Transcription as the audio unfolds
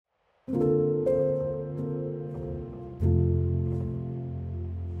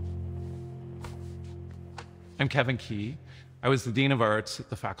I'm Kevin Key. I was the Dean of Arts at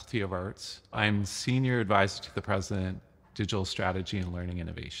the Faculty of Arts. I'm Senior Advisor to the President, Digital Strategy and Learning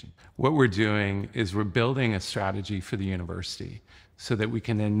Innovation. What we're doing is we're building a strategy for the university so that we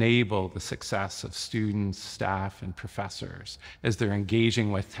can enable the success of students, staff, and professors as they're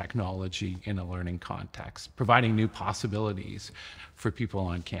engaging with technology in a learning context, providing new possibilities for people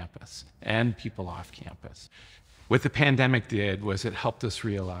on campus and people off campus. What the pandemic did was it helped us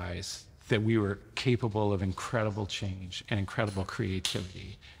realize that we were capable of incredible change and incredible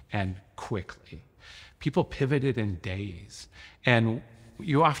creativity, and quickly. People pivoted in days. And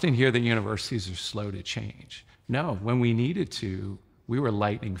you often hear that universities are slow to change. No, when we needed to, we were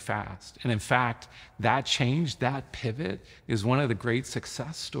lightning fast. And in fact, that change, that pivot, is one of the great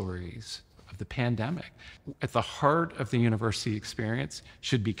success stories of the pandemic. At the heart of the university experience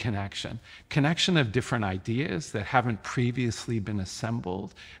should be connection. Connection of different ideas that haven't previously been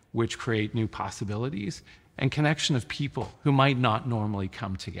assembled, which create new possibilities, and connection of people who might not normally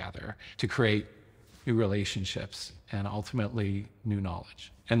come together to create new relationships and ultimately new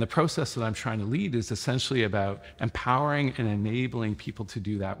knowledge. And the process that I'm trying to lead is essentially about empowering and enabling people to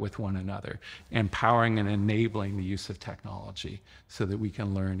do that with one another, empowering and enabling the use of technology so that we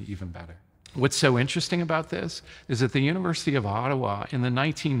can learn even better. What's so interesting about this is that the University of Ottawa in the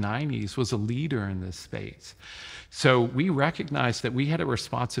 1990s was a leader in this space. So we recognized that we had a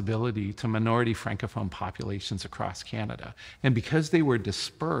responsibility to minority Francophone populations across Canada. And because they were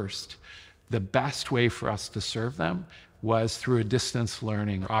dispersed, the best way for us to serve them was through a distance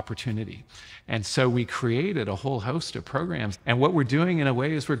learning opportunity. And so we created a whole host of programs. And what we're doing in a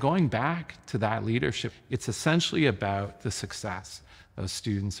way is we're going back to that leadership. It's essentially about the success of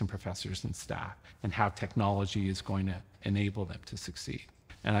students and professors and staff and how technology is going to enable them to succeed.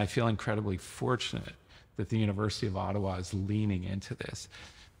 And I feel incredibly fortunate that the University of Ottawa is leaning into this.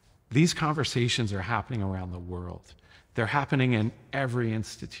 These conversations are happening around the world. They're happening in every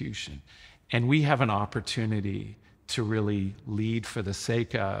institution. And we have an opportunity to really lead for the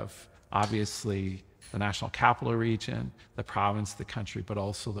sake of, obviously, the National Capital Region, the province, the country, but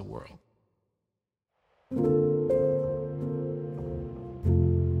also the world.